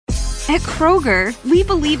At Kroger, we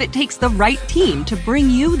believe it takes the right team to bring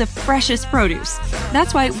you the freshest produce.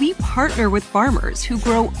 That's why we partner with farmers who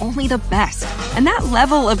grow only the best. And that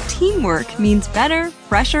level of teamwork means better,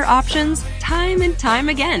 fresher options time and time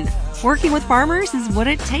again. Working with farmers is what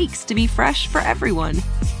it takes to be fresh for everyone.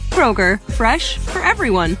 Kroger, fresh for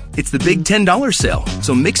everyone. It's the big $10 sale,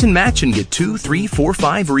 so mix and match and get 2, 3, 4,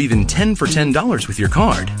 5, or even 10 for $10 with your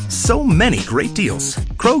card. So many great deals.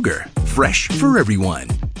 Kroger, fresh for everyone.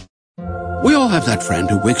 We all have that friend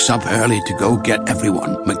who wakes up early to go get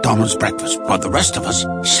everyone McDonald's breakfast while the rest of us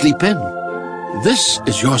sleep in. This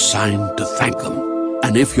is your sign to thank them.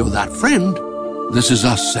 And if you're that friend, this is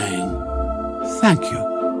us saying thank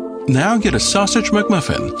you. Now get a sausage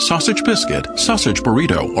McMuffin, sausage biscuit, sausage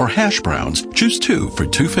burrito, or hash browns. Choose 2 for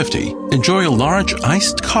 $2.50. Enjoy a large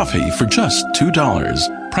iced coffee for just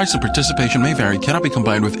 $2. Price of participation may vary. Cannot be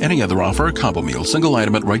combined with any other offer or combo meal. Single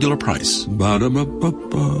item at regular price.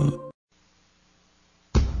 Ba-da-ba-ba-ba.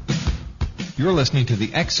 You're listening to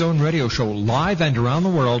the X-Zone Radio Show live and around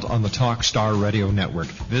the world on the Talkstar Radio Network.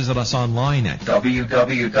 Visit us online at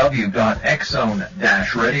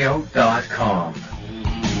www.xzone-radio.com.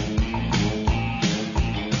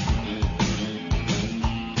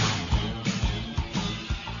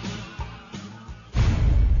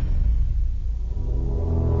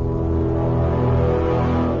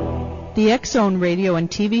 The X-Zone radio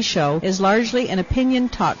and TV show is largely an opinion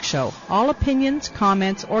talk show. All opinions,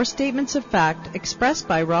 comments, or statements of fact expressed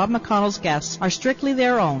by Rob McConnell's guests are strictly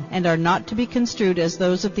their own and are not to be construed as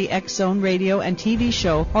those of the X-Zone radio and TV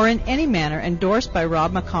show or in any manner endorsed by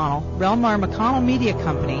Rob McConnell, Relmar McConnell Media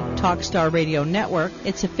Company, Talkstar Radio Network,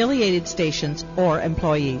 its affiliated stations, or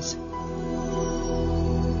employees.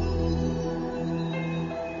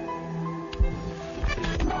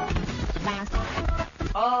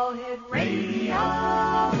 All Hit Radio.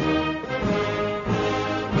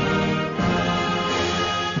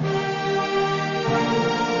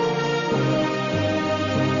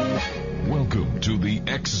 Welcome to the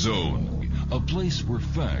X-Zone, a place where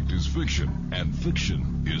fact is fiction and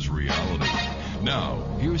fiction is reality. Now,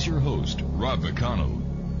 here's your host, Rob McConnell.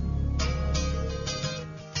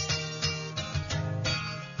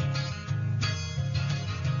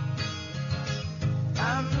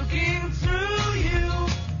 I'm looking through you.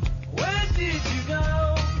 Where did you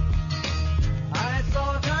go? I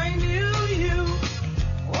thought I knew you.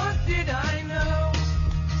 What did I know?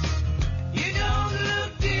 You don't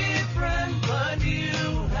look different, but you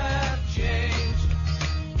have changed.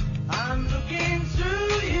 I'm looking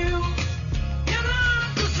through you. You're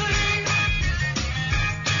not the same.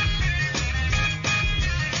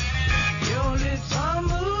 Your lips are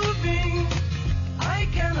moving. I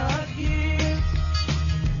cannot hear.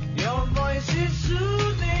 Your voice is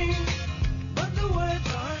soothing, but the words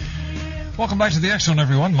aren't clear. Welcome back to the X-Zone,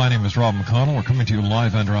 everyone. My name is Rob McConnell. We're coming to you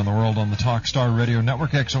live and around the world on the Talkstar Radio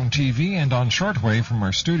Network, X-Zone TV, and on shortwave from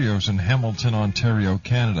our studios in Hamilton, Ontario,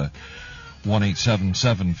 Canada.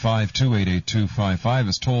 1-877-528-8255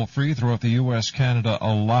 is toll-free throughout the U.S., Canada,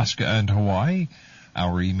 Alaska, and Hawaii.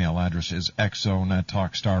 Our email address is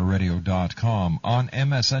xzone@talkstarradio.com. On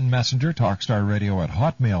MSN Messenger,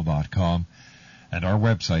 talkstarradio@hotmail.com. And our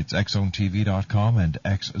websites, xzonetv.com and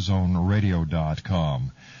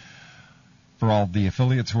xzoneradio.com. For all the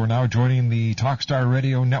affiliates who are now joining the Talkstar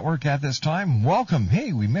Radio Network at this time, welcome.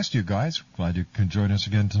 Hey, we missed you guys. Glad you could join us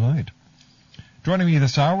again tonight. Joining me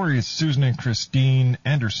this hour is Susan and Christine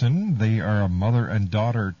Anderson. They are a mother and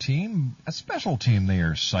daughter team, a special team. They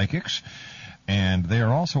are psychics, and they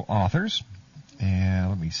are also authors. And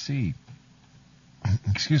let me see.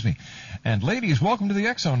 Excuse me. And ladies, welcome to the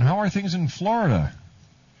X-Zone. How are things in Florida?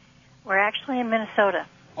 We're actually in Minnesota.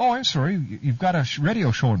 Oh, I'm sorry. You've got a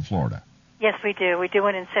radio show in Florida. Yes, we do. We do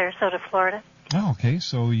it in Sarasota, Florida. Oh, okay.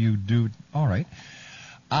 So you do. All right.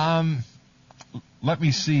 Let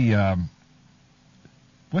me see.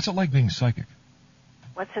 What's it like being psychic?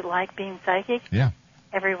 What's it like being psychic? Yeah.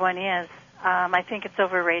 Everyone is. I think it's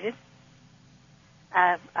overrated.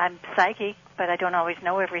 I'm psychic, but I don't always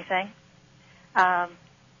know everything. I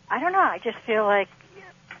don't know. I just feel like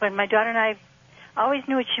when my daughter and I always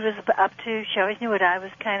knew what she was up to, she always knew what I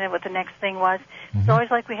was kind of what the next thing was. It's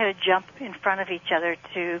always like we had to jump in front of each other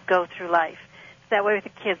to go through life. It's that way with the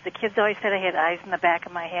kids. The kids always said I had eyes in the back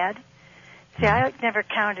of my head. See, I never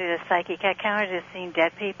counted as psychic. I counted as seeing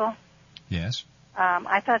dead people. Yes.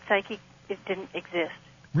 I thought psychic it didn't exist.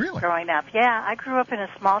 Really? Growing up, yeah. I grew up in a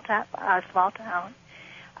small town,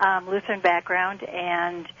 Lutheran background,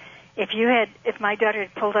 and if my daughter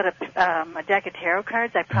had pulled out a deck of tarot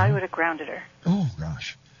cards, I probably would have grounded her. Oh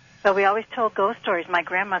gosh. But we always told ghost stories. My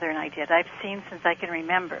grandmother and I did. I've seen since I can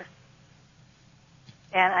remember.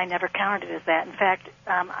 and I never counted it as that. In fact,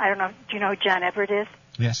 I don't know, do you know who John Everett is?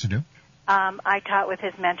 Yes, I do. I taught with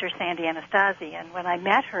his mentor, Sandy Anastasi, and when I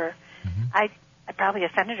met her, I probably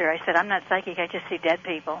offended her. I said, I'm not psychic, I just see dead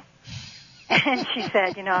people. And she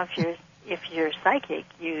said, you know, if you're psychic,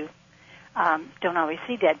 you don't always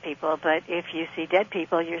see dead people, but if you see dead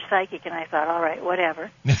people, you're psychic. And I thought, all right,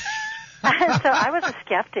 whatever. So I was a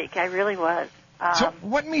skeptic. I really was. So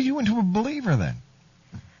what made you into a believer then?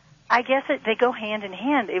 I guess they go hand in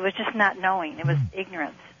hand. It was just not knowing. It was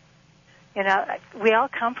ignorance. You know, we all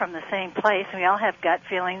come from the same place. We all have gut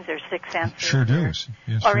feelings or sixth senses. Sure do. Yes,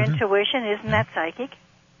 or sure intuition. do. Isn't that psychic?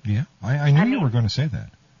 Yeah, I knew you were going to say that.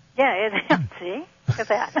 Yeah, see? Look at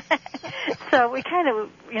that. So we kind of,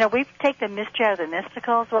 you know, we take the mystery out of the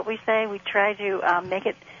mystical is what we say. We try to make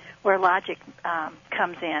it where logic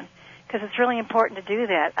comes in, because it's really important to do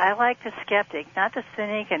that. I like the skeptic, not the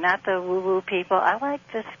cynic and not the woo-woo people. I like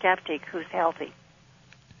the skeptic who's healthy.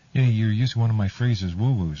 Yeah, you're using one of my phrases,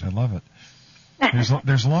 woo-woos. I love it.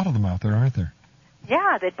 There's a lot of them out there, aren't there?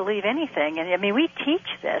 Yeah, they believe anything. And, I mean, we teach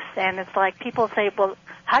this, and it's like people say, well,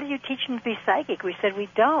 how do you teach them to be psychic? We said we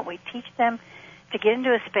don't. We teach them to get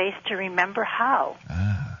into a space to remember how.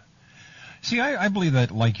 See, I believe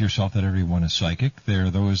that, like yourself, that everyone is psychic. There are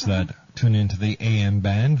those that tune into the AM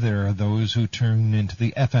band. There are those who tune into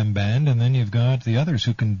the FM band, and then you've got the others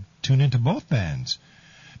who can tune into both bands.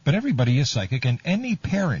 But everybody is psychic, and any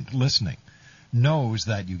parent listening knows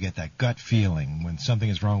that you get that gut feeling when something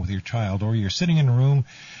is wrong with your child, or you're sitting in a room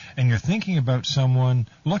and you're thinking about someone,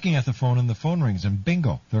 looking at the phone, and the phone rings, and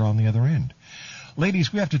bingo, they're on the other end.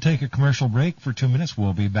 Ladies, we have to take a commercial break for 2 minutes.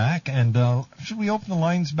 We'll be back. And should we open the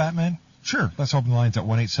lines, Batman? Sure. Let's open the lines at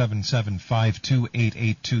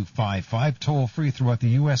 1-877-528-8255. Toll free throughout the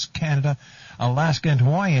U.S., Canada, Alaska, and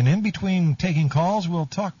Hawaii. And in between taking calls, we'll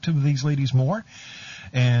talk to these ladies more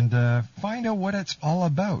and find out what it's all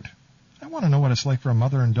about. I want to know what it's like for a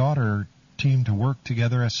mother and daughter team to work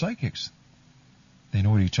together as psychics. They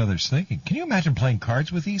know what each other's thinking. Can you imagine playing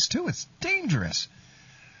cards with these two? It's dangerous.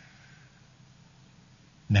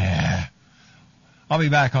 Nah. I'll be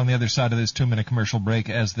back on the other side of this 2-minute commercial break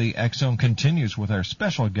as the X-Zone continues with our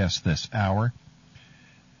special guest this hour,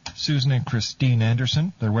 Susan and Christine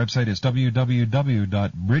Anderson. Their website is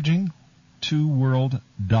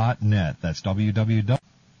www.bridging2world.net. That's www.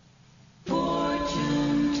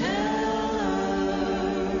 Fortune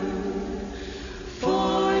teller,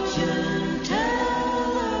 fortune teller,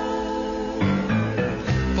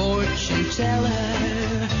 fortune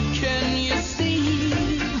teller, can you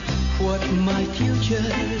see what my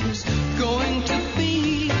future's going to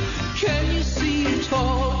be? Can you see it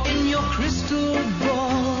all in your crystal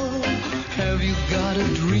ball? Have you got a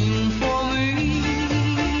dream for me?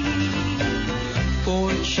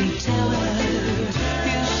 Fortune teller,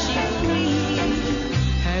 is she free?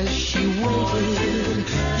 Has she waited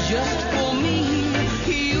just for me?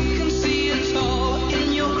 You can see it all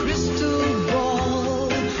in your crystal ball.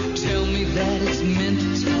 Tell me that it's meant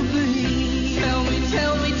to be. Tell me,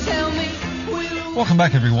 tell me, tell me. Welcome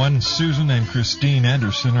back, everyone. Susan and Christine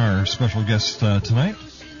Anderson are our special guests tonight.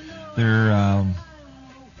 They're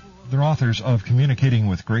authors of Communicating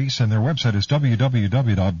with Grace, and their website is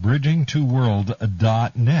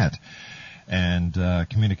www.bridging2world.net. And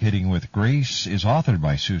Communicating with Grace is authored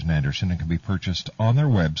by Susan Anderson and can be purchased on their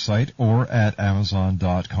website or at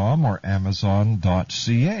Amazon.com or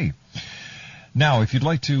Amazon.ca. Now, if you'd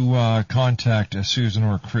like to contact Susan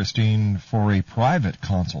or Christine for a private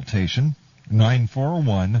consultation,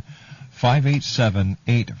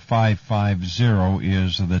 941-587-8550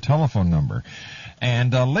 is the telephone number.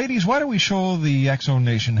 And ladies, why don't we show the X-Zone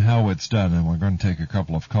Nation how it's done? And we're going to take a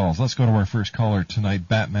couple of calls. Let's go to our first caller tonight,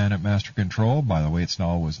 Batman at Master Control. By the way, it's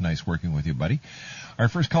always nice working with you, buddy. Our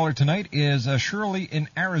first caller tonight is Shirley in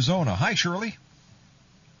Arizona. Hi, Shirley.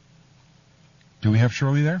 Do we have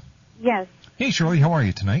Shirley there? Yes. Hey, Shirley, how are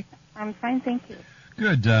you tonight? I'm fine, thank you.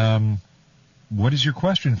 Good. What is your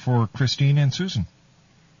question for Christine and Susan?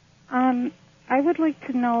 I would like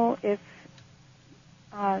to know if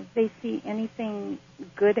they see anything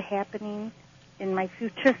good happening in my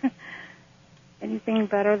future, anything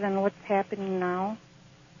better than what's happening now.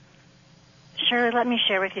 Sure, let me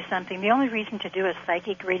share with you something. The only reason to do a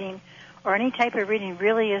psychic reading or any type of reading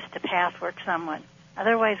really is to pathwork someone.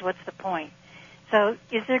 Otherwise, what's the point? So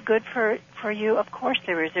is there good for you? Of course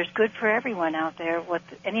there is. There's good for everyone out there.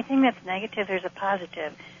 Anything that's negative, there's a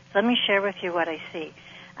positive. So let me share with you what I see.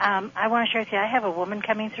 I want to share with you, I have a woman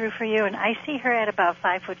coming through for you, and I see her at about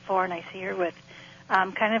 5'4", and I see her with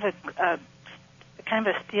kind of a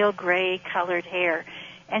steel gray colored hair.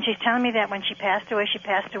 And she's telling me that when she passed away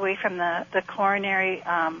from the coronary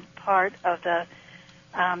part of the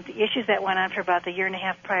the issues that went on for about the year and a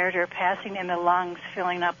half prior to her passing, and the lungs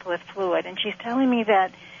filling up with fluid. And she's telling me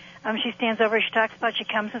that she stands over, she talks about she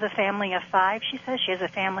comes with a family of 5. She says she has a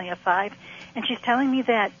family of 5. And she's telling me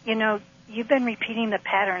that, you've been repeating the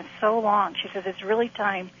pattern so long. She says it's really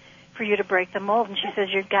time for you to break the mold. And she says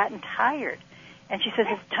you've gotten tired. And she says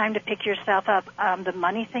it's time to pick yourself up. The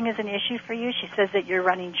money thing is an issue for you. She says that you're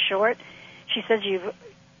running short. She says you've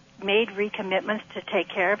made recommitments to take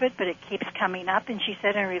care of it, but it keeps coming up. And she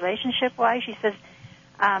said in relationship-wise, she says,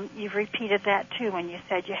 you've repeated that too when you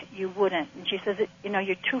said you wouldn't. And she says,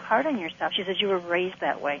 you're too hard on yourself. She says you were raised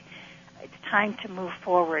that way. It's time to move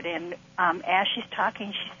forward. And as she's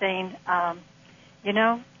talking, she's saying, I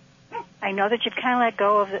know that you've kind of let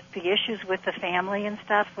go of the issues with the family and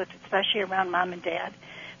stuff, especially around mom and dad.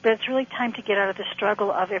 But it's really time to get out of the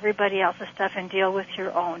struggle of everybody else's stuff and deal with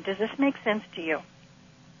your own. Does this make sense to you?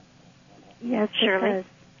 Yes, Shirley? it does.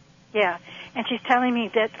 Yeah. And she's telling me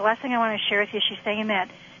that the last thing I want to share with you, she's saying that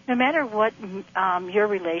no matter what your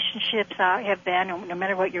relationships have been, no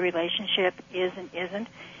matter what your relationship is and isn't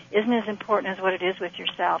as important as what it is with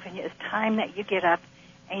yourself. And it's time that you get up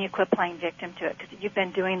and you quit playing victim to it, because you've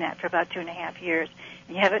been doing that for about 2.5 years,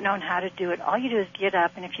 and you haven't known how to do it. All you do is get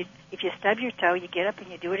up, and if you stub your toe, you get up and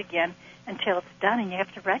you do it again until it's done, and you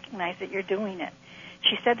have to recognize that you're doing it.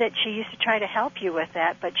 She said that she used to try to help you with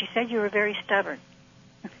that, but she said you were very stubborn.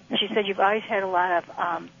 She said you've always had a lot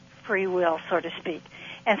of free will, so to speak.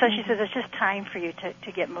 And so she says it's just time for you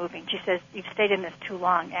to get moving. She says you've stayed in this too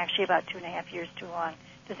long, actually about 2.5 years too long.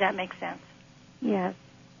 Does that make sense? Yes.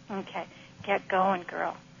 Okay. Get going,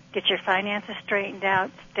 girl. Get your finances straightened out.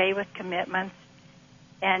 Stay with commitments.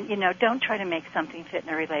 And, don't try to make something fit in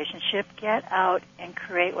a relationship. Get out and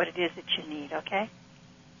create what it is that you need, okay?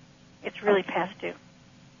 It's really past due.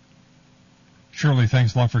 Shirley,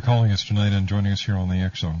 thanks a lot for calling us tonight and joining us here on the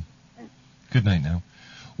X Zone. Good night now.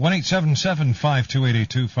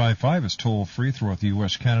 1-877-528-8255 is toll free throughout the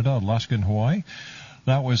U.S., Canada, Alaska, and Hawaii.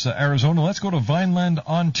 That was Arizona. Let's go to Vineland,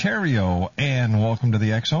 Ontario, and welcome to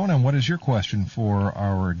the X Zone. And what is your question for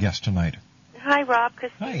our guest tonight? Hi, Rob.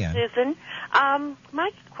 Christine. Hi, Ann. Susan. My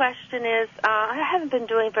question is, I haven't been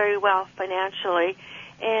doing very well financially,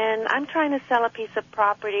 and I'm trying to sell a piece of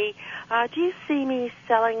property. Do you see me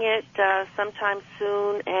selling it sometime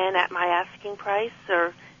soon and at my asking price?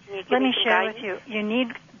 Or can you give Let me some share guidance? with you. You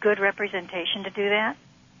need good representation to do that.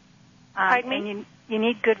 Pardon me? And you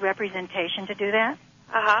need good representation to do that.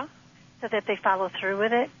 Uh-huh. So that they follow through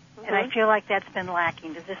with it. Mm-hmm. And I feel like that's been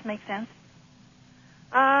lacking. Does this make sense?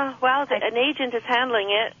 Well, an agent is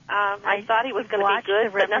handling it. I thought he was going to be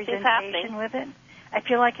good, but nothing's happening. With it. I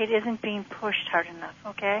feel like it isn't being pushed hard enough,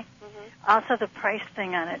 okay? Mm-hmm. Also, the price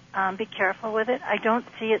thing on it. Be careful with it. I don't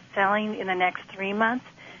see it selling in the next 3 months.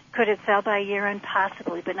 Could it sell by year-end?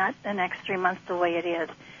 Possibly, but not the next 3 months the way it is.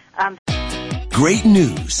 Great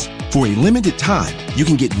news! For a limited time, you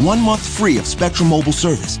can get 1 month free of Spectrum Mobile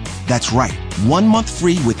service. That's right, 1 month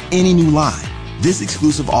free with any new line. This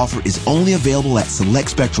exclusive offer is only available at select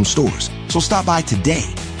Spectrum stores, so stop by today.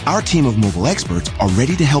 Our team of mobile experts are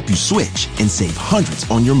ready to help you switch and save hundreds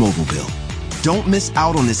on your mobile bill. Don't miss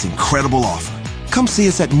out on this incredible offer. Come see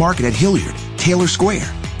us at Market at Hilliard, Taylor Square,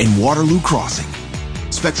 and Waterloo Crossing.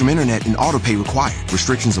 Spectrum Internet and autopay required.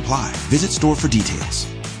 Restrictions apply. Visit store for details.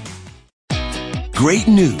 Great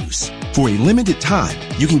news! For a limited time,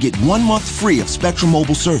 you can get 1 month free of Spectrum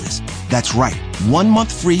Mobile service. That's right, 1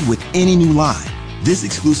 month free with any new line. This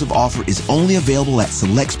exclusive offer is only available at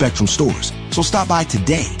select Spectrum stores, so stop by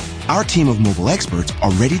today. Our team of mobile experts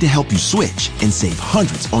are ready to help you switch and save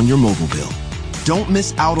hundreds on your mobile bill. Don't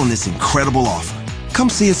miss out on this incredible offer. Come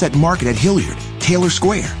see us at Market at Hilliard, Taylor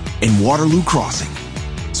Square, and Waterloo Crossing.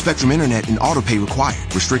 Spectrum Internet and autopay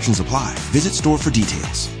required. Restrictions apply. Visit store for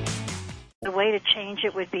details. The way to change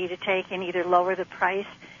it would be to take and either lower the price,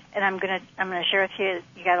 and I'm gonna share with you.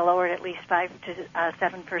 You got to lower it at least 5 to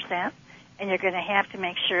 7%, and you're going to have to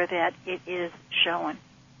make sure that it is showing.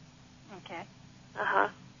 Okay.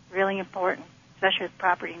 Really important, especially with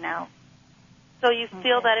property now. So you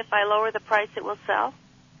feel that if I lower the price, it will sell?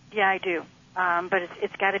 Yeah, I do. But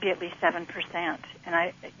it's got to be at least 7%,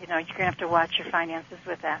 and you're going to have to watch your finances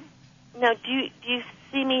with that. Now, do you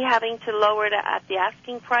see me having to lower it at the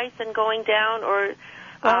asking price and going down, or?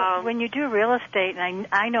 Well, when you do real estate, and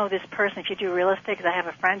I know this person, if you do real estate, because I have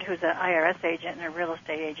a friend who's an IRS agent and a real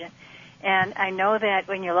estate agent, and I know that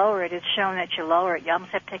when you lower it, it's shown that you lower it. You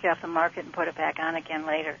almost have to take it off the market and put it back on again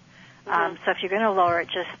later. Mm-hmm. So if you're going to lower it,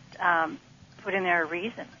 just put in there a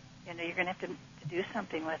reason. You're going to have to do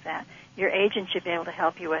something with that. Your agent should be able to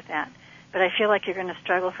help you with that. But I feel like you're going to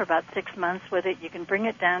struggle for about 6 months with it. You can bring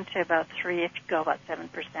it down to about 3 if you go about 7%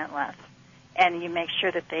 less. and you make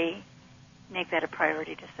sure that they make that a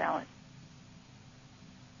priority to sell it.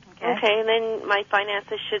 Okay, and then my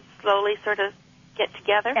finances should slowly sort of get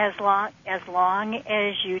together? As long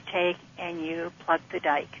as you take and you plug the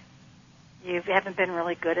dike. You haven't been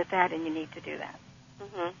really good at that, and you need to do that.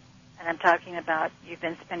 Mm-hmm. And I'm talking about you've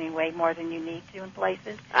been spending way more than you need to in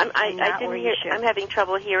places. I didn't hear. I'm having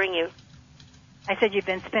trouble hearing you. I said you've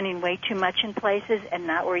been spending way too much in places and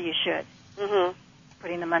not where you should. Mm-hmm.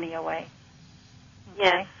 Putting the money away. Okay?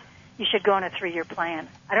 Yes. You should go on a 3-year plan.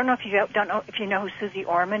 I don't know if you know who Susie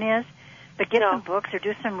Orman is, but get some books or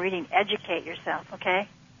do some reading. Educate yourself, okay?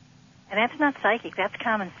 And that's not psychic. That's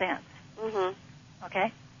common sense. Mm-hmm.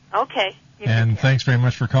 Okay? Okay. And thanks very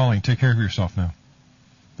much for calling. Take care of yourself now.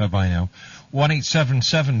 Bye-bye now.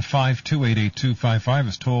 1-877-528-8255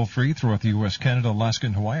 is toll-free throughout the U.S., Canada, Alaska,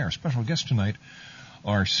 and Hawaii. Our special guests tonight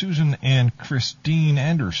are Susan and Christine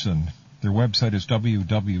Anderson. Their website is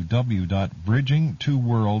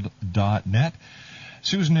www.bridgingtoworld.net.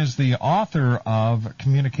 Susan is the author of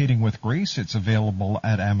Communicating with Grace. It's available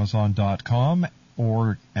at Amazon.com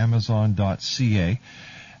or Amazon.ca.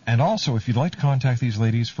 And also, if you'd like to contact these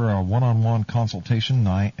ladies for a one-on-one consultation,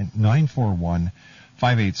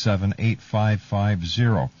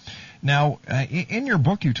 941-587-8550. Now, in your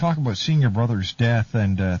book, you talk about seeing your brother's death,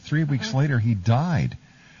 and 3 weeks later, he died.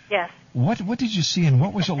 Yes. What did you see, and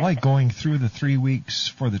what was it like going through the 3 weeks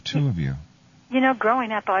for the two of you? You know,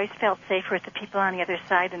 growing up, I always felt safer with the people on the other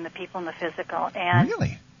side than the people in the physical. And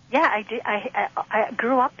really? Yeah, I did. I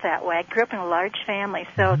grew up that way. I grew up in a large family,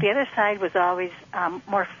 so the other side was always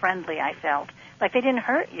more friendly, I felt. Like they didn't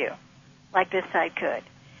hurt you like this side could.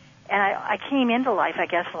 And I came into life, I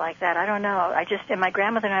guess, like that. I don't know. And my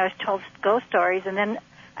grandmother and I was told ghost stories, and then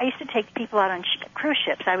I used to take people out on cruise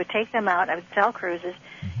ships. I would take them out. I would sell cruises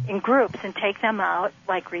in groups and take them out,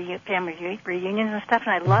 like family reunions and stuff,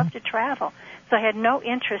 and I loved to travel. So I had no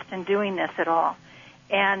interest in doing this at all.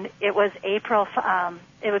 And it was April,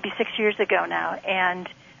 it would be 6 years ago now, and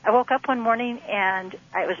I woke up one morning and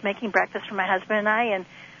I was making breakfast for my husband and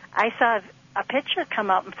I saw a picture come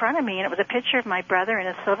out in front of me, and it was a picture of my brother in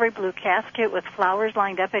a silvery blue casket with flowers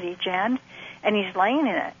lined up at each end, and he's laying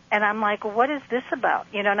in it. And I'm like, well, what is this about?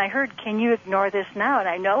 You know, and I heard, can you ignore this now? And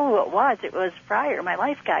I know who it was. It was Fryer, my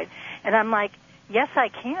life guide. And I'm like, yes, I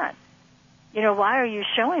can. You know, why are you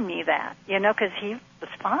showing me that? You know, because he was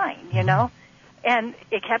fine, you know. And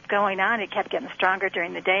it kept going on. It kept getting stronger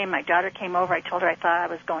during the day. And my daughter came over. I told her I thought I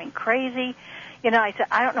was going crazy. You know, I said,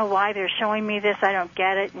 I don't know why they're showing me this. I don't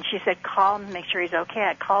get it. And she said, call him, make sure he's okay.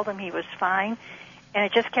 I called him. He was fine. And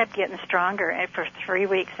it just kept getting stronger. And for 3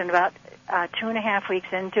 weeks, and about 2.5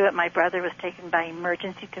 weeks into it, my brother was taken by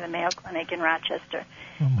emergency to the Mayo Clinic in Rochester.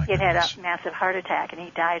 He had a massive heart attack, and he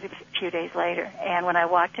died a few days later. And when I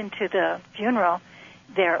walked into the funeral,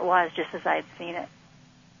 there it was, just as I had seen it.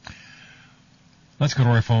 Let's go to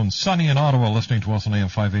our phone. Sonny in Ottawa, listening to us on AM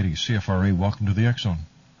 580 CFRA. Welcome to the X Zone.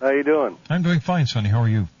 How you doing? I'm doing fine, Sonny. How are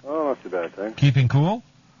you? Oh, not too bad, thanks. Keeping cool?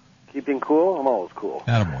 Keeping cool? I'm always cool.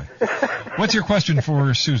 Attaboy. What's your question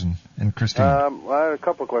for Susan and Christine? I had a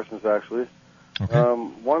couple of questions, actually. Okay.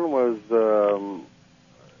 One was,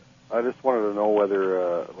 I just wanted to know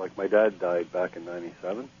whether, like, my dad died back in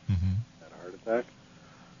 97, had a heart attack,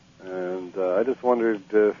 and I just wondered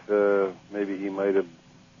if maybe he might have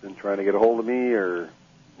been trying to get a hold of me or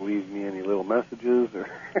leave me any little messages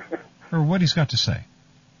or what he's got to say.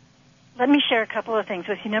 Let me share a couple of things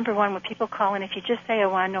with you. Number one, when people call in, if you just say, I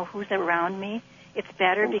want to know who's around me, it's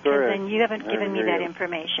better because then you haven't given me that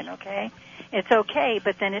information, okay? It's okay,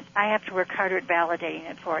 but then I have to work harder at validating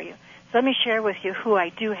it for you. So let me share with you who I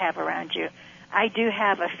do have around you. I do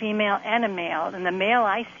have a female and a male, and the male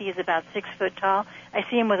I see is about 6 foot tall. I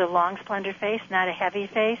see him with a long, slender face, not a heavy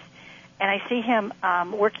face. And I see him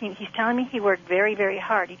working. He's telling me he worked very, very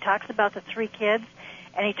hard. He talks about the 3 kids,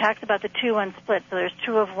 and he talks about the 2 unsplit. So there's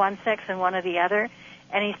 2 of one sex and 1 of the other.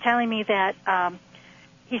 And he's telling me that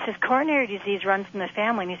he says coronary disease runs in the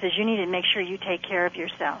family, and he says you need to make sure you take care of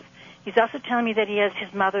yourself. He's also telling me that he has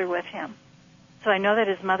his mother with him. So I know that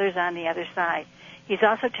his mother's on the other side. He's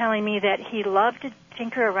also telling me that he loved to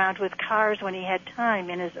tinker around with cars when he had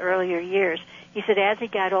time in his earlier years. He said as he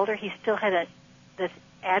got older, he still had this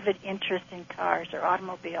avid interest in cars or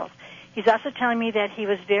automobiles. He's also telling me that he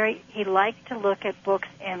liked to look at books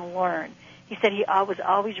and learn. He said he was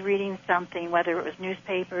always reading something, whether it was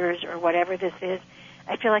newspapers or whatever this is.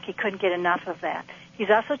 I feel like he couldn't get enough of that.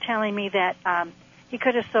 He's also telling me that he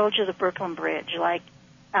could have sold you the Brooklyn Bridge, like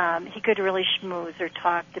he could really schmooze or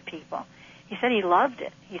talk to people. He said he loved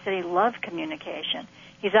it. He said he loved communication.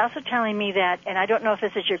 He's also telling me that, and I don't know if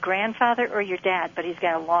this is your grandfather or your dad, but he's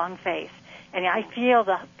got a long face. And I feel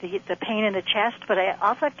the pain in the chest, but I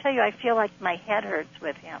also have to tell you, I feel like my head hurts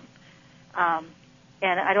with him.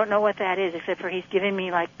 And I don't know what that is, except for he's giving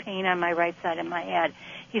me like pain on my right side of my head.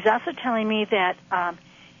 He's also telling me that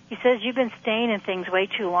he says you've been staying in things way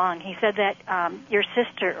too long. He said that your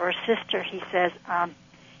sister, he says,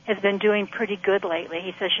 has been doing pretty good lately.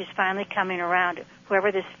 He says she's finally coming around.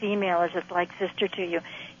 Whoever this female is, it's like sister to you.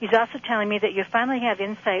 He's also telling me that you finally have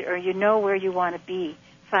insight, or you know where you want to be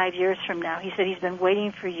 5 years from now. He said he's been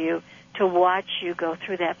waiting for you to watch you go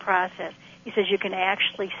through that process. He says you can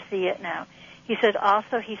actually see it now. He said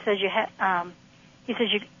also, you're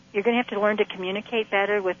going to have to learn to communicate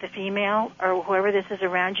better with the female or whoever this is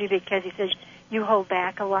around you, because he says you hold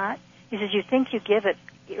back a lot. He says you think you give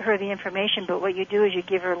her the information, but what you do is you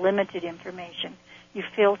give her limited information. You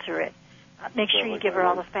filter it. Make sure you give her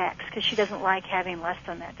all the facts, because she doesn't like having less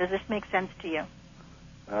than that. Does this make sense to you?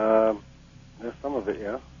 Some of it,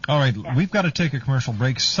 yeah. All right, we've got to take a commercial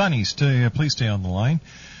break. Sonny, please stay on the line.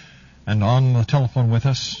 And on the telephone with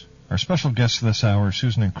us, our special guests this hour,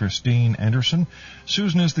 Susan and Christine Anderson.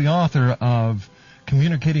 Susan is the author of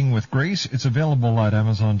Communicating with Grace. It's available at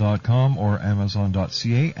Amazon.com or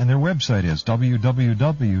Amazon.ca, and their website is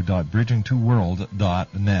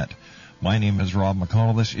www.bridgingtoworld.net. My name is Rob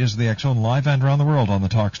McConnell. This is the X-Zone live and around the world on the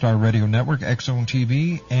Talkstar Radio Network, X-Zone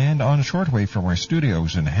TV, and on shortwave from our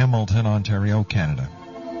studios in Hamilton, Ontario, Canada.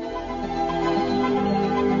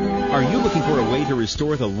 Are you looking for a way to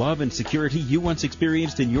restore the love and security you once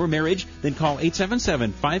experienced in your marriage? Then call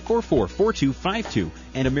 877-544-4252,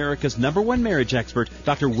 and America's #1 marriage expert,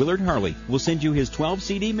 Dr. Willard Harley, will send you his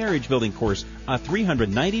 12-CD marriage building course, a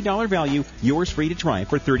 $390 value, yours free to try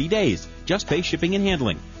for 30 days. Just pay shipping and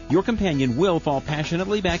handling. Your companion will fall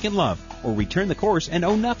passionately back in love or return the course and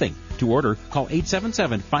owe nothing. To order, call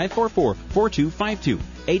 877-544-4252.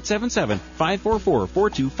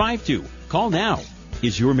 877-544-4252. Call now.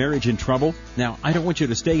 Is your marriage in trouble? Now, I don't want you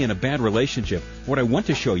to stay in a bad relationship. What I want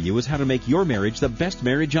to show you is how to make your marriage the best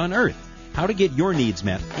marriage on earth, how to get your needs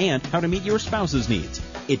met, and how to meet your spouse's needs.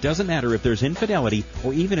 It doesn't matter if there's infidelity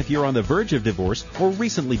or even if you're on the verge of divorce or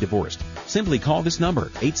recently divorced. Simply call this number,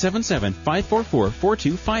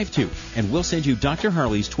 877-544-4252, and we'll send you Dr.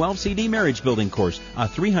 Harley's 12-CD marriage building course, a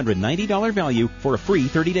 $390 value for a free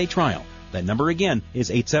 30-day trial. That number again is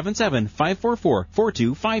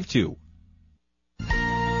 877-544-4252.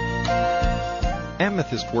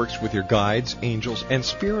 Amethyst works with your guides, angels, and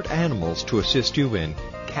spirit animals to assist you in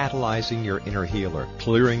catalyzing your inner healer,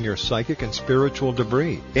 clearing your psychic and spiritual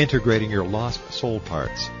debris, integrating your lost soul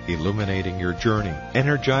parts, illuminating your journey,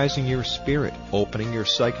 energizing your spirit, opening your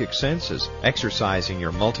psychic senses, exercising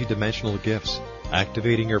your multidimensional gifts,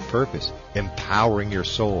 activating your purpose, empowering your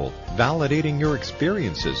soul, validating your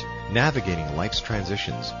experiences, navigating life's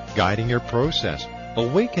transitions, guiding your process,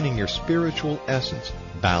 awakening your spiritual essence,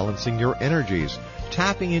 balancing your energies,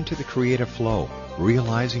 tapping into the creative flow,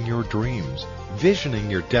 realizing your dreams, visioning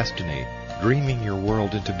your destiny, dreaming your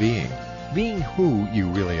world into being who you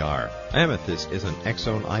really are. Amethyst is an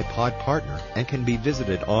X-Zone iPod partner and can be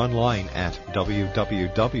visited online at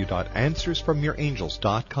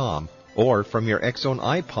www.answersfromyourangels.com or from your X-Zone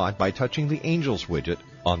iPod by touching the Angels widget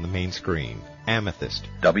on the main screen. Amethyst.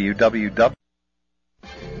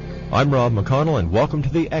 I'm Rob McConnell, and welcome to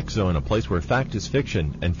the X-Zone, a place where fact is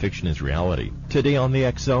fiction and fiction is reality. Today on the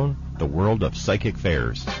X-Zone, the world of psychic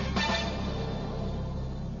fairs.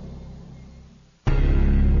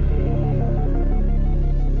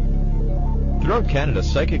 Throughout Canada,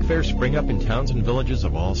 psychic fairs spring up in towns and villages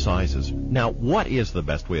of all sizes. Now, what is the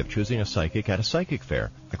best way of choosing a psychic at a psychic fair?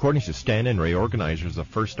 According to Stan and Ray, organizers of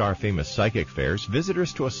First Star Famous Psychic Fairs,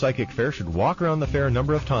 visitors to a psychic fair should walk around the fair a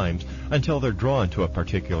number of times until they're drawn to a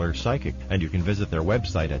particular psychic. And you can visit their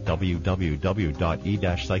website at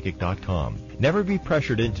www.e-psychic.com. Never be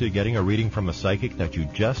pressured into getting a reading from a psychic that you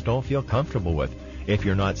just don't feel comfortable with. If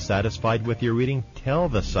you're not satisfied with your reading, tell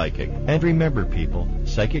the psychic. And remember, people,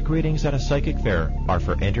 psychic readings at a psychic fair are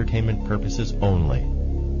for entertainment purposes only.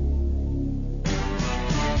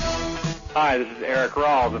 Hi, this is Eric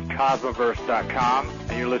Rawls of Cosmoverse.com,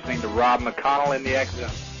 and you're listening to Rob McConnell in the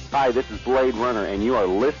X-Zone. Hi, this is Blade Runner, and you are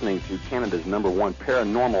listening to Canada's #1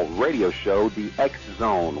 paranormal radio show, The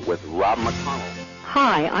X-Zone, with Rob McConnell.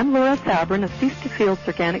 Hi, I'm Laura Sabrin of Feast to Fields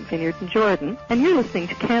Organic Vineyard in Jordan, and you're listening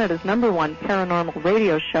to Canada's #1 paranormal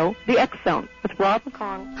radio show, The X-Zone, with Rob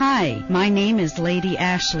McConnell. Hi, my name is Lady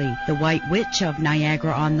Ashley, the White Witch of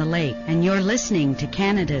Niagara-on-the-Lake, and you're listening to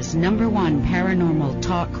Canada's #1 paranormal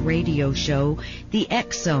talk radio show, The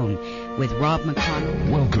X-Zone, with Rob McConnell.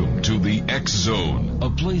 Welcome to The X-Zone, a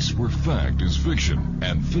place where fact is fiction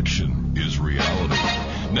and fiction is reality.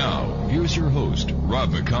 Now, here's your host,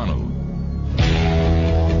 Rob McConnell.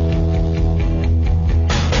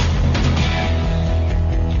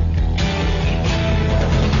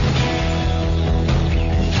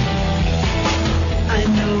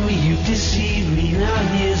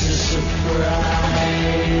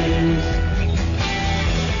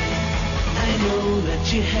 know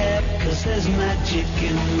that you have, 'cause there's magic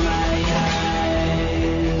in my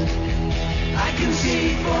eyes. I can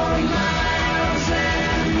see for miles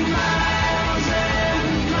and miles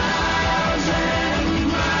and miles and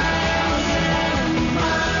miles and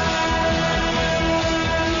miles.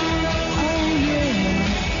 Oh yeah.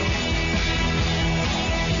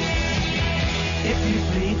 If you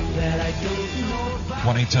think that I don't know about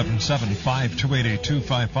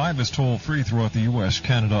 1-877-528-8255 is toll free throughout the U.S.,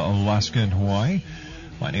 Canada, Alaska, and Hawaii.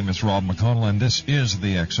 My name is Rob McConnell, and this is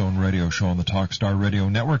the X-Zone Radio Show on the Talkstar Radio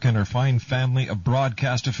Network and our fine family of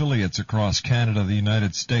broadcast affiliates across Canada, the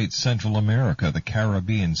United States, Central America, the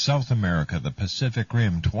Caribbean, South America, the Pacific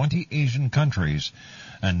Rim, 20 Asian countries,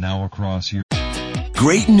 and now across Europe.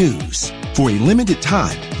 Great news! For a limited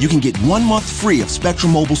time, you can get 1 month free of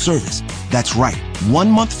Spectrum Mobile service. That's right,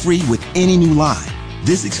 1 month free with any new line.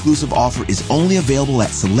 This exclusive offer is only available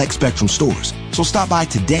at select Spectrum stores, so stop by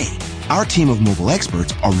today. Our team of mobile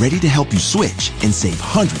experts are ready to help you switch and save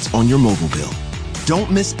hundreds on your mobile bill.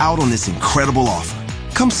 Don't miss out on this incredible offer.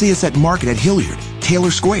 Come see us at Market at Hilliard,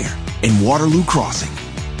 Taylor Square, and Waterloo Crossing.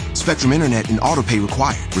 Spectrum Internet and autopay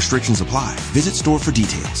required. Restrictions apply. Visit store for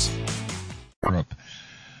details.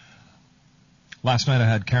 Last night I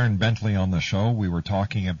had Karen Bentley on the show. We were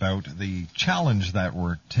talking about the challenge that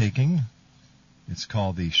we're taking. It's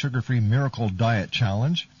called the Sugar-Free Miracle Diet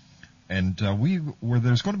Challenge. And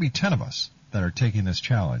there's going to be 10 of us that are taking this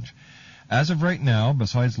challenge. As of right now,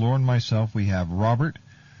 besides Laura and myself, we have Robert,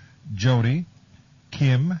 Jody,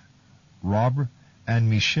 Kim, Rob, and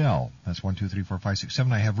Michelle. That's 1, 2, 3, 4, 5, 6,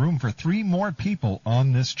 7. I have room for 3 more people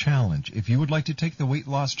on this challenge. If you would like to take the weight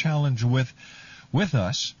loss challenge with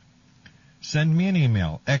us, send me an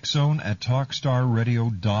email,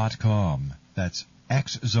 xzone@talkstarradio.com. That's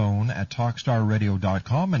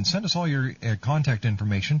xzone@talkstarradio.com, and send us all your contact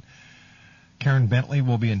information. Karen Bentley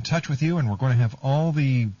will be in touch with you, and we're going to have all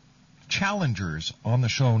the challengers on the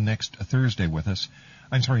show next Thursday with us.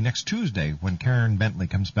 Next Tuesday, when Karen Bentley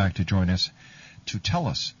comes back to join us to tell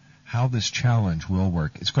us how this challenge will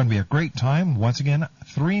work. It's going to be a great time. Once again,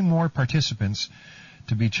 3 more participants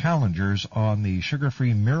to be challengers on the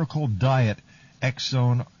Sugar-Free Miracle Diet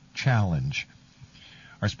X-Zone Challenge.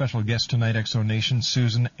 Our special guests tonight, X-Zone Nation,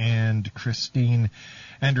 Susan and Christine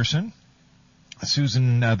Anderson.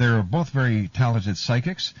 Susan, they're both very talented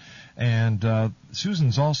psychics, and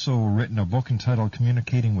Susan's also written a book entitled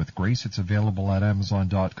Communicating with Grace. It's available at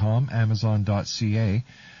Amazon.com, Amazon.ca,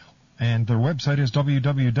 and their website is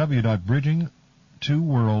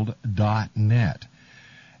www.bridgingtoworld.net.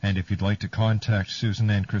 And if you'd like to contact Susan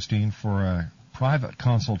and Christine for a private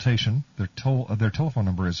consultation, their telephone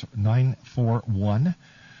number is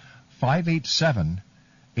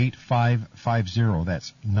 941-587-8550.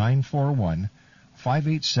 That's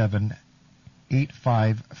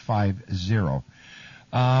 941-587-8550.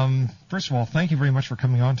 First of all, thank you very much for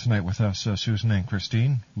coming on tonight with us, Susan and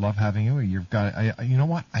Christine. Love having you. You know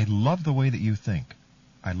what? I love the way that you think.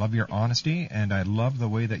 I love your honesty, and I love the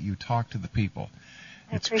way that you talk to the people.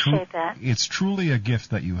 I appreciate that. It's truly a gift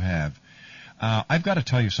that you have. I've got to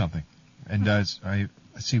tell you something, and I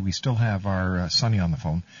see we still have our Sonny on the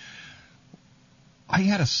phone. I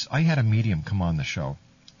had a medium come on the show,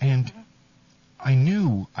 and I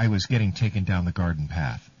knew I was getting taken down the garden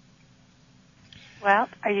path. Well,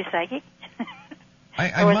 are you psychic? Or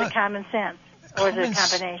is it common sense? Or is it a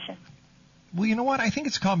combination? Well, you know what? I think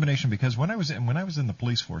it's a combination, because when I was in the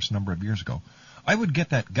police force a number of years ago, I would get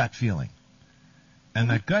that gut feeling. And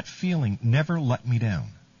that gut feeling never let me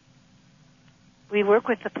down. We work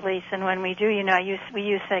with the police, and when we do, we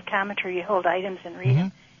use psychometry. You hold items and read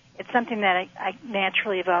them. It's something that I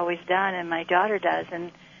naturally have always done, and my daughter does.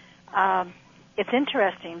 And it's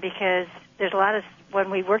interesting because there's a lot of, when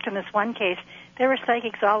we worked on this one case, there were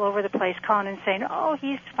psychics all over the place calling and saying, "Oh,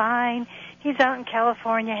 he's fine. He's out in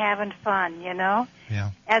California having fun," Yeah.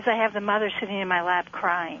 As I have the mother sitting in my lap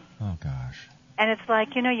crying. Oh, gosh. And it's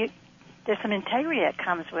like, there's some integrity that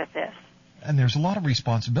comes with this. And there's a lot of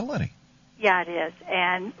responsibility. Yeah, it is.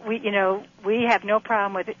 And we have no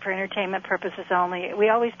problem with it for entertainment purposes only. We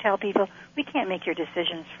always tell people, we can't make your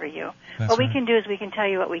decisions for you. What we can do is we can tell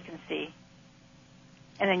you what we can see.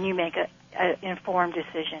 And then you make an informed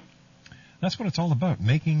decision. That's what it's all about,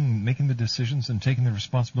 making the decisions and taking the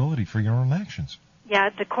responsibility for your own actions. Yeah,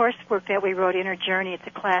 the coursework that we wrote, Inner Journey, it's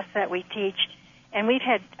a class that we teach. And we've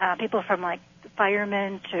had people from like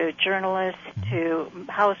firemen to journalists to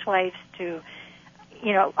housewives to,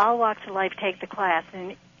 all walks of life take the class.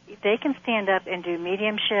 And they can stand up and do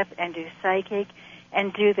mediumship and do psychic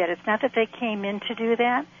and do that. It's not that they came in to do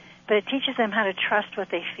that, but it teaches them how to trust what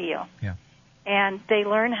they feel. Yeah. And they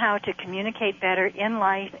learn how to communicate better in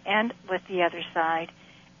life and with the other side.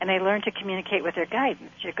 And they learn to communicate with their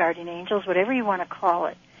guidance, your guardian angels, whatever you want to call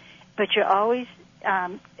it. But you always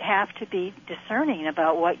have to be discerning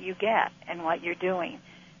about what you get and what you're doing.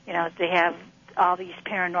 You know, they have all these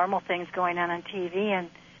paranormal things going on TV, and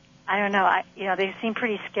I don't know, they seem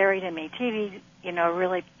pretty scary to me. TV,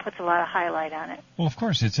 really puts a lot of highlight on it. Well, of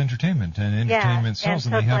course, it's entertainment, and entertainment sells,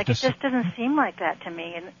 and they have to... It just doesn't seem like that to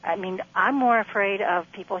me. And, I mean, I'm more afraid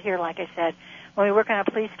of people here, like I said. When we work on a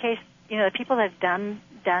police case, the people that have done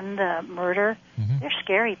the murder, they're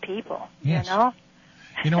scary people, yes.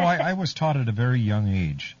 I was taught at a very young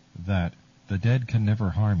age that the dead can never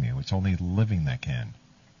harm you. It's only the living that can.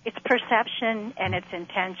 It's perception and it's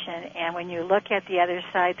intention. And when you look at the other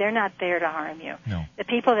side, they're not there to harm you. No. The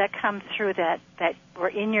people that come through that were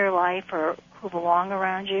in your life or who belong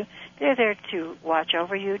around you, they're there to watch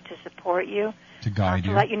over you, to support you, to guide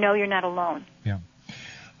you, to let you know you're not alone. Yeah.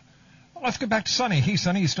 Well, let's get back to Sonny. Hey,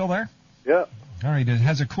 Sonny, you still there? Yeah. All right.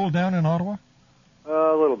 Has it cooled down in Ottawa?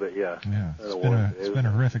 A little bit, yeah. Yeah. It's been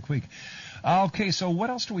a horrific week. Okay, so what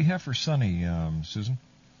else do we have for Sonny, Susan?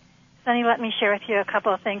 Sonny, let me share with you a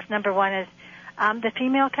couple of things. Number one is the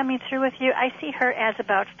female coming through with you. I see her as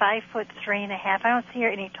about 5'3.5". I don't see her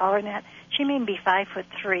any taller than that. She may be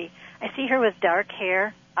 5'3". I see her with dark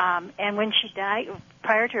hair, and when she died,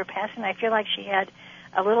 prior to her passing, I feel like she had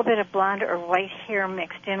a little bit of blonde or white hair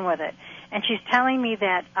mixed in with it. And she's telling me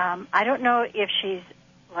that I don't know if she's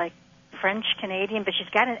like French Canadian, but she's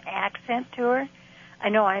got an accent to her. I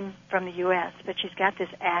know I'm from the U.S., but she's got this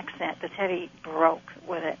accent, this heavy brogue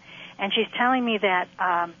with it. And she's telling me that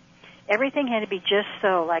everything had to be just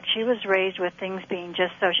so, like she was raised with things being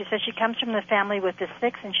just so. She says she comes from the family with the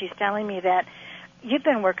 6, and she's telling me that you've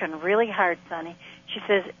been working really hard, Sonny. She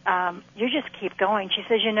says, you just keep going. She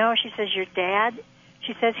says, your dad,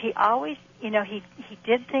 she says he always, he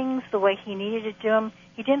did things the way he needed to do them.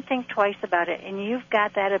 He didn't think twice about it, and you've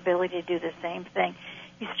got that ability to do the same thing.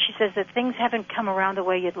 She says that things haven't come around the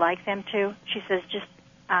way you'd like them to. She says just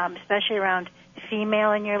especially around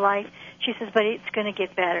female in your life. She says, but it's going to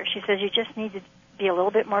get better. She says you just need to be a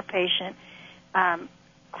little bit more patient.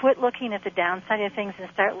 Quit looking at the downside of things and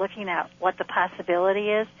start looking at what the possibility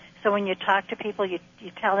is. So when you talk to people, you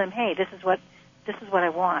tell them, hey, this is what I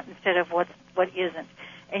want, instead of what isn't.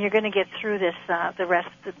 And you're going to get through this the rest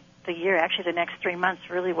of the year, actually the next 3 months,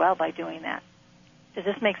 really well by doing that. Does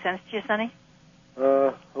this make sense to you, Sonny?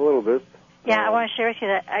 A little bit. Yeah, I want to share with you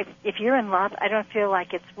that if you're in love, I don't feel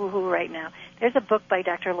like it's woohoo right now. There's a book by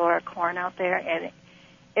Dr. Laura Korn out there, and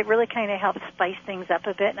it really kind of helps spice things up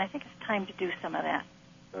a bit, and I think it's time to do some of that.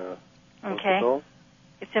 Okay?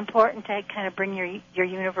 It's important to kind of bring your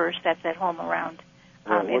universe that's at home around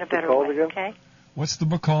in a better way. Again? Okay? What's the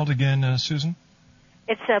book called again, Susan?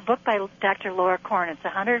 It's a book by Dr. Laura Korn. It's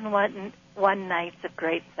 101 Nights of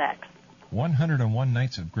Great Sex. 101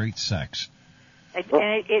 Nights of Great Sex. And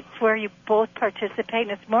it's where you both participate,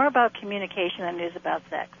 and it's more about communication than it is about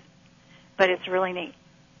sex. But it's really neat.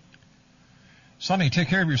 Sonny, take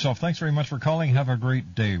care of yourself. Thanks very much for calling. Have a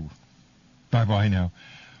great day. Bye-bye now.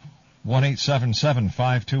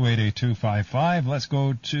 1-877-528-8255. Let's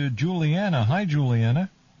go to Juliana. Hi, Juliana.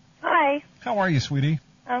 Hi. How are you, sweetie?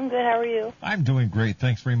 I'm good. How are you? I'm doing great.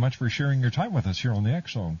 Thanks very much for sharing your time with us here on the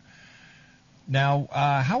X Zone. Now,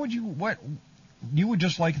 you would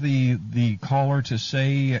just like the caller to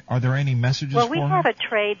say, are there any messages for me? Well, we have a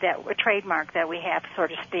trademark that we have, so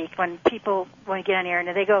to speak, when we get on air and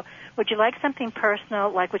they go, would you like something personal,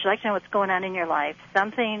 like would you like to know what's going on in your life,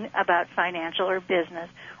 something about financial or business,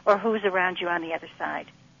 or who's around you on the other side?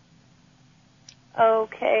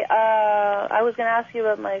 Okay. I was going to ask you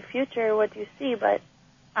about my future, what do you see, but...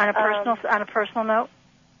 On a personal note?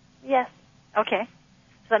 Yes. Okay.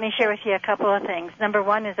 So let me share with you a couple of things. Number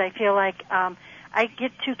one is I feel like I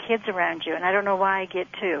get 2 kids around you, and I don't know why I get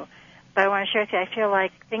 2. But I want to share with you, I feel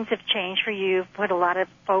like things have changed for you. You've put a lot of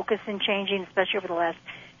focus in changing, especially over the last,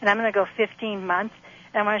 and I'm going to go 15 months.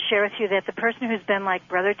 And I want to share with you that the person who's been like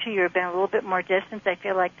brother to you or been a little bit more distant, I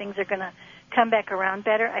feel like things are going to come back around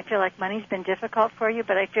better. I feel like money's been difficult for you,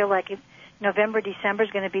 but I feel like November, December is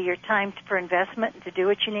going to be your time for investment and to do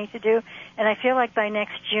what you need to do. And I feel like by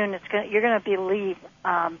next June, you're going to believe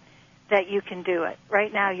that you can do it.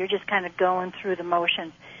 Right now, you're just kind of going through the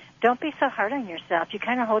motions. Don't be so hard on yourself. You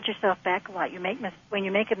kind of hold yourself back a lot. When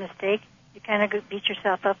you make a mistake, you kind of beat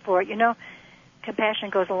yourself up for it. Compassion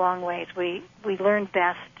goes a long ways. We learn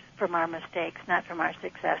best from our mistakes, not from our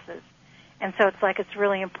successes. And so it's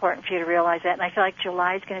really important for you to realize that. And I feel like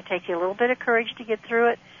July is going to take you a little bit of courage to get through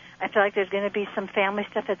it. I feel like there's going to be some family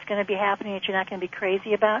stuff that's going to be happening that you're not going to be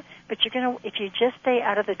crazy about. But you're going to, if you just stay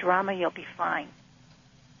out of the drama, you'll be fine.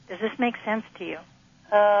 Does this make sense to you?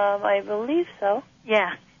 I believe so.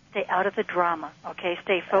 Yeah. Stay out of the drama, okay?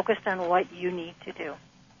 Stay focused on what you need to do.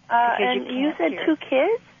 And you said 2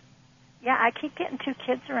 kids? Yeah, I keep getting 2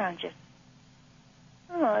 kids around you.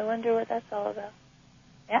 Oh, I wonder what that's all about.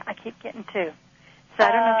 Yeah, I keep getting 2. So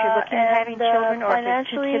I don't know if you're looking at having children or if there's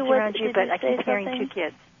 2 kids around you, but I keep hearing 2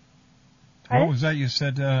 kids. What was that you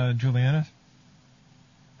said, Juliana?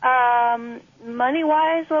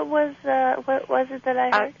 Money-wise, what was it that I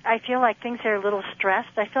heard? I feel like things are a little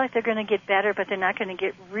stressed. I feel like they're going to get better, but they're not going to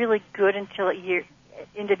get really good until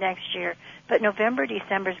into next year. But November,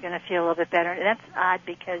 December is going to feel a little bit better. And that's odd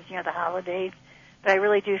because, the holidays. But I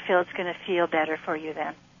really do feel it's going to feel better for you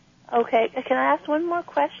then. Okay. Can I ask one more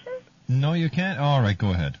question? No, you can't? All right,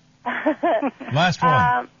 go ahead. Last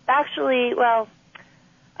one. Actually, well,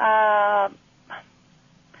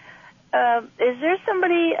 is there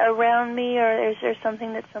somebody around me, or is there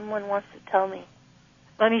something that someone wants to tell me?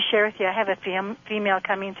 Let me share with you. I have a female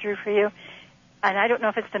coming through for you. And I don't know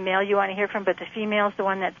if it's the male you want to hear from, but the female's the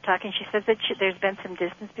one that's talking. She says that there's been some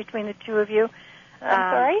distance between the 2 of you.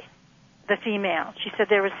 I'm sorry? The female. She said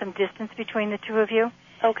there was some distance between the 2 of you.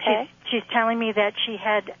 Okay. She's telling me that she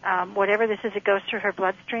had, whatever this is, it goes through her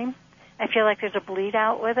bloodstream. I feel like there's a bleed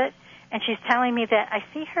out with it. And she's telling me that I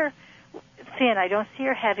see her thin. I don't see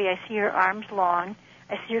her heavy. I see her arms long.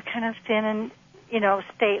 I see her kind of thin and,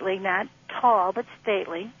 stately, not tall, but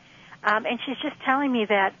stately. And she's just telling me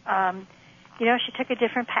that, she took a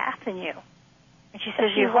different path than you. And she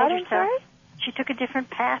says you hold yourself. She took a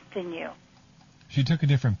different path than you. She took a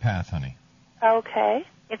different path, honey. Okay.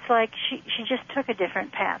 It's like she just took a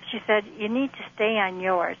different path. She said, you need to stay on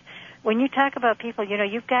yours. When you talk about people,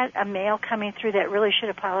 you've got a male coming through that really should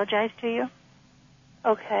apologize to you.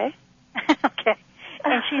 Okay. Okay.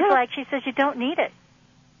 And she says, you don't need it.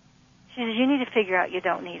 She says, you need to figure out you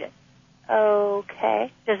don't need it.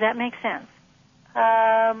 Okay. Does that make sense?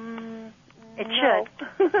 It no.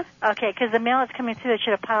 should. Okay, because the male that's coming through that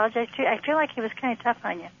should apologize to you, I feel like he was kind of tough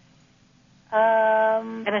on you.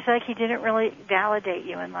 And I feel like he didn't really validate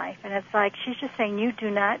you in life. And it's like she's just saying you do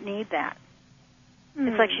not need that.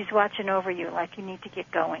 It's like she's watching over you, like you need to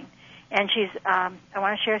get going. And I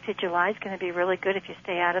want to share with you, July is going to be really good if you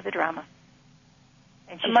stay out of the drama.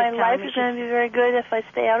 And my life is going to be very good if I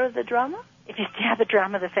stay out of the drama? If you stay out of the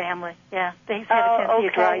drama of the family, yeah. Things have a tendency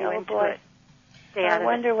to draw you into it. Stay out of it. I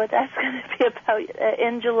wonder what that's going to be about.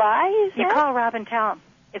 In July, you call Rob and tell him.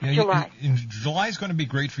 It's July. July is going to be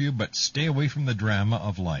great for you, but stay away from the drama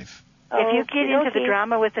of life. If you get into the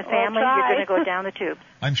drama with the family, you're going to go down the tubes.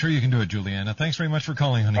 I'm sure you can do it, Juliana. Thanks very much for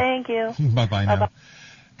calling, honey. Thank you. Bye-bye now. Bye-bye.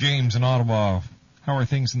 James in Ottawa, how are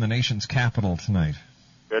things in the nation's capital tonight?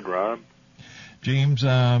 Good, Rob. James,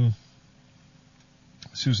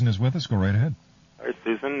 Susan is with us. Go right ahead. Hi,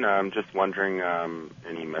 Susan. I'm just wondering,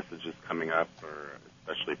 any messages coming up, or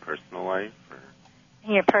especially personal life? Or...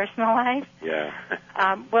 In your personal life? Yeah.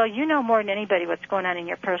 Well, you know more than anybody what's going on in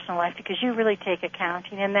your personal life because you really take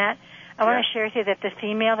accounting in that. I want to share with you that the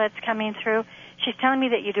female that's coming through, she's telling me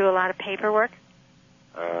that you do a lot of paperwork.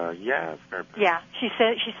 Yeah, it's fair. Yeah, she's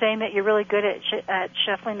saying that you're really good at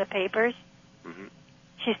shuffling the papers. Mm-hmm.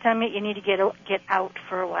 She's telling me you need to get out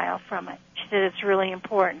for a while from it. She said it's really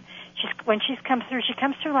important. When she comes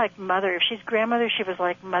through like mother. If she's grandmother, she was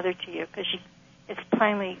like mother to you because it's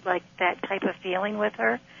plainly like that type of feeling with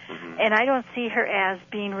her. Mm-hmm. And I don't see her as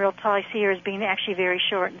being real tall. I see her as being actually very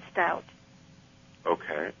short and stout.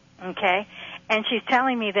 Okay. Okay. And she's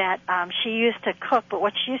telling me that she used to cook, but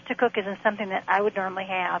what she used to cook isn't something that I would normally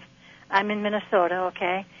have. I'm in Minnesota,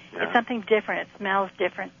 okay? Yeah. It's something different. It smells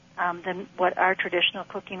different than what our traditional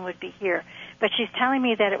cooking would be here. But she's telling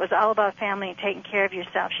me that it was all about family and taking care of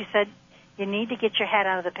yourself. She said, you need to get your head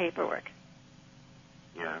out of the paperwork.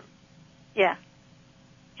 Yeah. Yeah.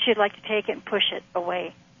 She'd like to take it and push it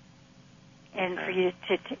away and for you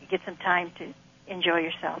to get some time to enjoy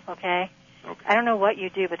yourself, okay? Okay. I don't know what you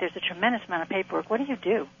do, but there's a tremendous amount of paperwork. What do you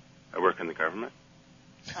do? I work in the government.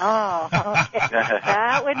 Oh, okay.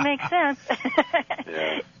 That would make sense.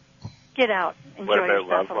 Yeah. Get out. Enjoy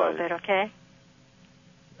yourself a little bit, okay?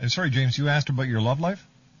 Sorry, James, you asked about your love life?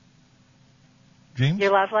 James?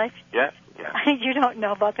 Your love life? Yeah. You don't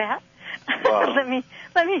know about that? Well. Let me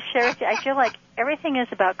share with you. I feel like everything is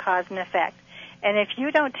about cause and effect. And if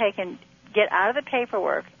you don't take and get out of the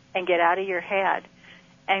paperwork and get out of your head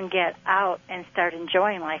and get out and start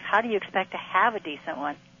enjoying life, how do you expect to have a decent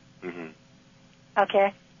one? Mm-hmm.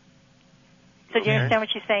 Okay? So do you understand what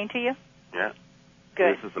she's saying to you? Yeah.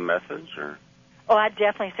 Good. This is a message, or? Oh, I'd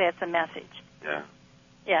definitely say it's a message. Yeah.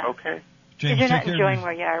 Yeah. Okay. James, Because you're not take care of enjoying your-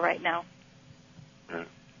 where you are right now.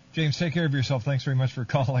 James, take care of yourself. Thanks very much for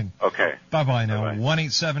calling. Okay. Bye-bye now. Bye-bye.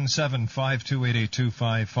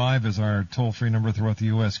 1-877-528-8255 is our toll-free number throughout the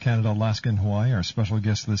U.S., Canada, Alaska, and Hawaii. Our special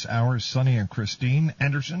guests this hour is Sonny and Christine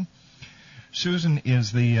Anderson. Susan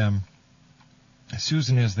is the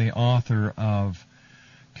author of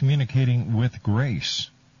Communicating with Grace,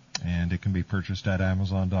 and it can be purchased at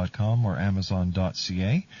Amazon.com or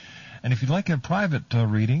Amazon.ca. And if you'd like a private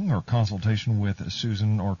reading or consultation with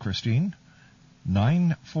Susan or Christine,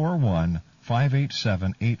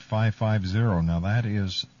 941-587-8550. Now that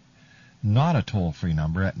is not a toll-free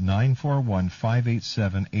number at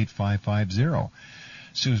 941-587-8550.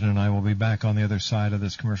 Susan and I will be back on the other side of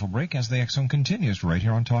this commercial break as the X Zone continues right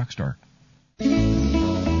here on Talkstar.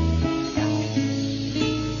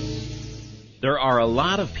 There are a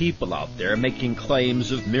lot of people out there making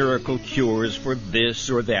claims of miracle cures for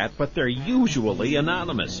this or that, but they're usually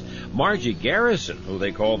anonymous. Margie Garrison, who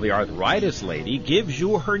they call the Arthritis Lady, gives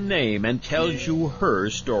you her name and tells you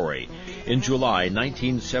her story. In July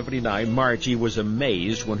 1979, Margie was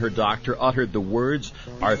amazed when her doctor uttered the words,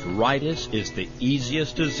 "Arthritis is the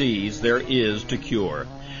easiest disease there is to cure."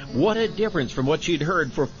 What a difference from what she'd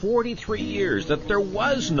heard for 43 years, that there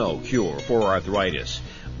was no cure for arthritis.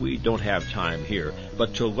 We don't have time here,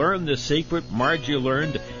 but to learn the secret Margie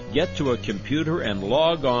learned, get to a computer and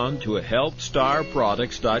log on to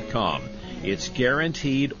healthstarproducts.com. It's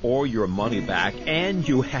guaranteed or your money back, and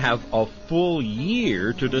you have a full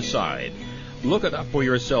year to decide. Look it up for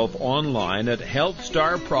yourself online at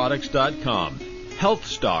healthstarproducts.com.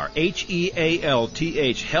 HealthStar,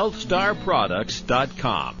 H-E-A-L-T-H,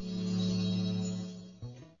 healthstarproducts.com.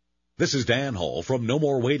 This is Dan Hall from No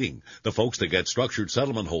More Waiting, the folks that get structured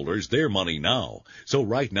settlement holders their money now. So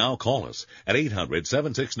right now, call us at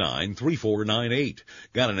 800-769-3498.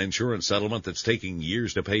 Got an insurance settlement that's taking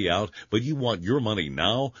years to pay out, but you want your money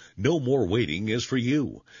now? No More Waiting is for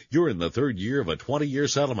you. You're in the third year of a 20-year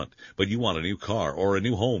settlement, but you want a new car or a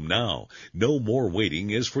new home now. No More Waiting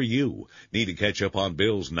is for you. Need to catch up on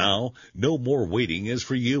bills now? No More Waiting is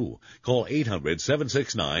for you. Call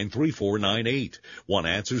 800-769-3498. Want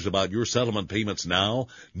answers about your settlement payments now?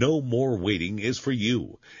 No More Waiting is for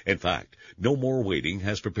you. In fact, No More Waiting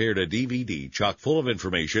has prepared a DVD chock full of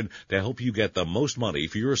information to help you get the most money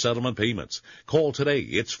for your settlement payments. Call today.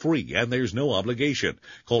 It's free and there's no obligation.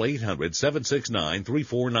 Call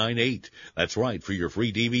 800-769-3498. That's right, for your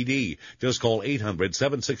free DVD. Just call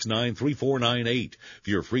 800-769-3498. For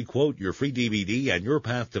your free quote, your free DVD, and your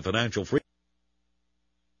path to financial freedom.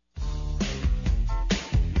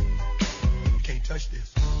 You can't touch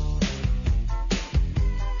this.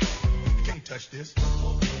 Touch this.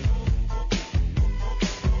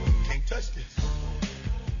 Can't touch this.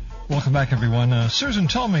 Welcome back, everyone. Susan,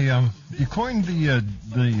 tell me, you coined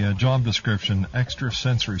the job description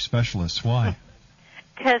extrasensory specialist. Why?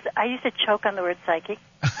 Because I used to choke on the word psychic.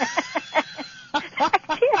 I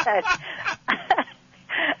did.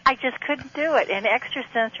 I just couldn't do it. And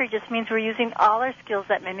extrasensory just means we're using all our skills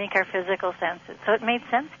that mimic our physical senses. So it made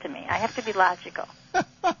sense to me. I have to be logical.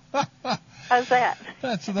 How's that?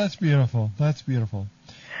 That's beautiful. That's beautiful.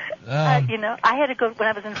 I had to go, when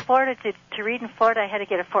I was in Florida, to read in Florida, I had to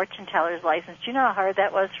get a fortune teller's license. Do you know how hard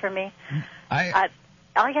that was for me?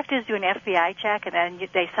 All you have to do is do an FBI check, and then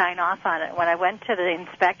they sign off on it. When I went to the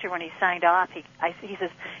inspector, when he signed off, he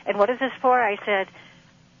says, "And what is this for?" I said,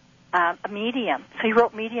 "A medium." So he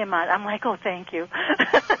wrote medium on it. I'm like, "Oh, thank you."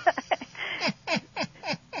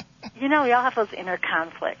 We all have those inner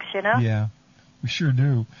conflicts, Yeah. We sure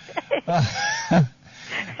do.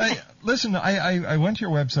 Listen, I went to your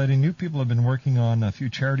website and you people have been working on a few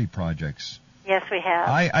charity projects. Yes, we have.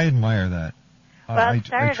 I admire that. Well, it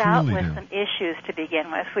started out with do. some issues to begin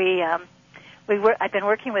with. I've been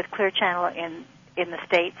working with Clear Channel in the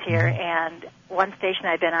States here, and one station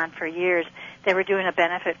I've been on for years, they were doing a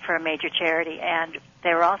benefit for a major charity, and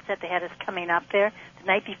they were all set. They had us coming up there. The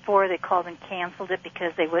night before, they called and canceled it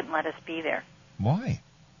because they wouldn't let us be there. Why?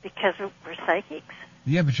 Because we're psychics.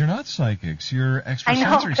 Yeah, but you're not psychics. You're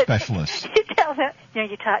extrasensory specialists. You tell them,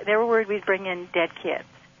 they were worried we'd bring in dead kids,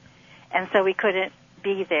 and so we couldn't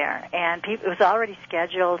be there. And it was already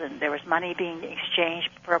scheduled, and there was money being exchanged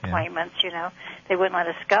for appointments. They wouldn't let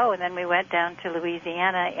us go. And then we went down to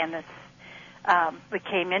Louisiana, and we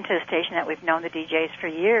came into a station that we've known the DJs for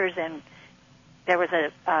years, and there was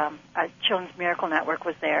a Children's Miracle Network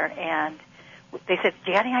was there, and they said,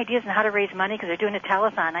 "Do you have any ideas on how to raise money? Because they're doing a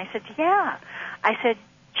telethon." I said, "Yeah." I said,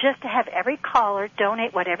 just to have every caller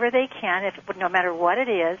donate whatever they can, no matter what it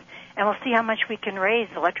is, and we'll see how much we can raise.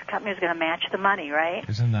 The electric company is going to match the money, right?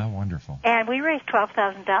 Isn't that wonderful? And we raised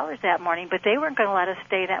 $12,000 that morning, but they weren't going to let us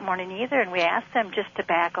stay that morning either, and we asked them just to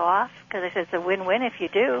back off, because I said it's a win-win if you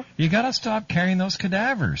do. You got to stop carrying those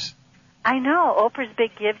cadavers. I know. Oprah's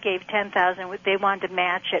Big Give gave $10,000. They wanted to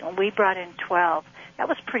match it, and we brought in $12,000. That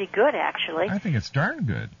was pretty good, actually. I think it's darn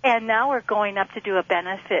good. And now we're going up to do a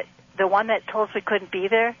benefit. The one that told us we couldn't be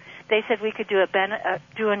there, they said we could do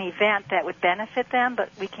an event that would benefit them, but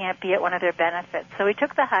we can't be at one of their benefits. So we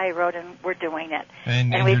took the high road, and we're doing it.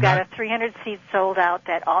 And we've got a 300 seats sold out.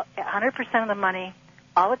 That 100% of the money,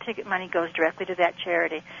 all the ticket money, goes directly to that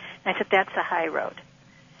charity. And I said that's the high road.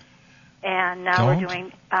 And now we're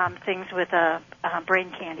doing things with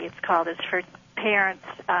brain candy. It's called. It's for parents,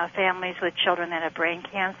 families with children that have brain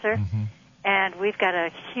cancer. Mm-hmm. And we've got a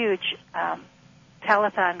huge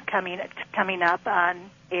telethon coming up on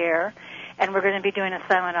air, and we're going to be doing a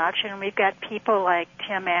silent auction. We've got people like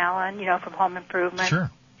Tim Allen, from Home Improvement,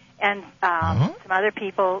 sure, and some other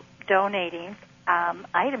people donating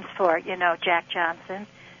items for it. Jack Johnson,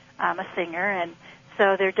 a singer, and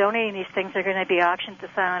so they're donating these things. They're going to be auctioned at the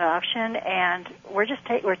silent auction, and we're just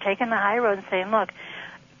we're taking the high road and saying, look,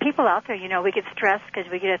 people out there, we get stressed because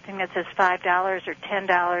we get a thing that says $5 or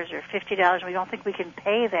 $10 or $50, and we don't think we can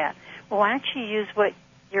pay that. Well, why don't you use what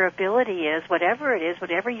your ability is, whatever it is,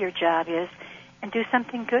 whatever your job is, and do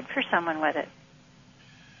something good for someone with it?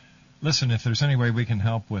 Listen, if there's any way we can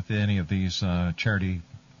help with any of these charity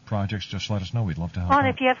projects, just let us know. We'd love to help. Well, and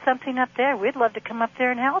if you have something up there, we'd love to come up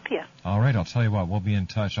there and help you. All right, I'll tell you what, we'll be in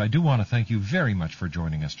touch. I do want to thank you very much for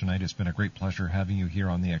joining us tonight. It's been a great pleasure having you here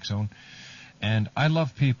on the X-Zone. And I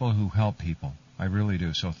love people who help people. I really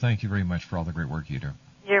do. So thank you very much for all the great work you do.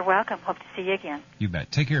 You're welcome. Hope to see you again. You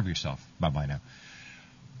bet. Take care of yourself. Bye-bye now.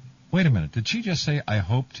 Wait a minute. Did she just say, I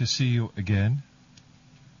hope to see you again?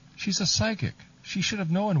 She's a psychic. She should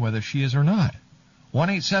have known whether she is or not.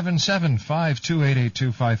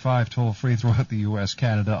 1-877-528-8255, toll free throughout the U.S.,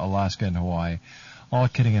 Canada, Alaska, and Hawaii. All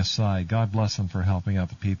kidding aside, God bless them for helping out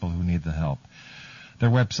the people who need the help. Their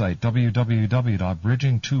website,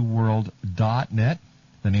 www.bridgingtoworld.net.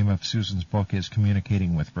 The name of Susan's book is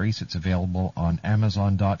Communicating with Grace. It's available on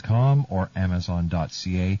Amazon.com or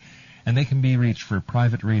Amazon.ca. And they can be reached for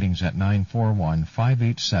private readings at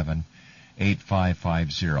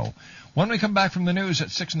 941-587-8550. When we come back from the news at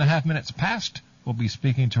 6.5 minutes past, we'll be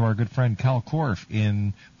speaking to our good friend Cal Korf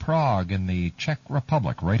in Prague in the Czech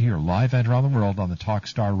Republic, right here live and around the world on the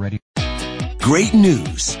Talkstar Radio. Great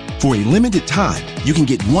news. For a limited time, you can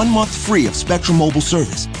get 1 month free of Spectrum Mobile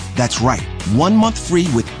service. That's right, 1 month free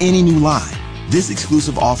with any new line. This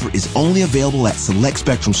exclusive offer is only available at select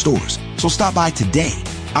Spectrum stores, so stop by today.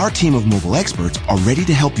 Our team of mobile experts are ready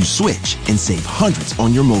to help you switch and save hundreds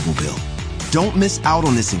on your mobile bill. Don't miss out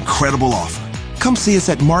on this incredible offer. Come see us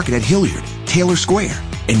at Market at Hilliard, Taylor Square,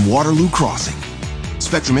 and Waterloo Crossing.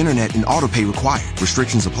 Spectrum Internet and autopay required.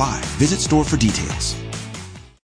 Restrictions apply. Visit store for details.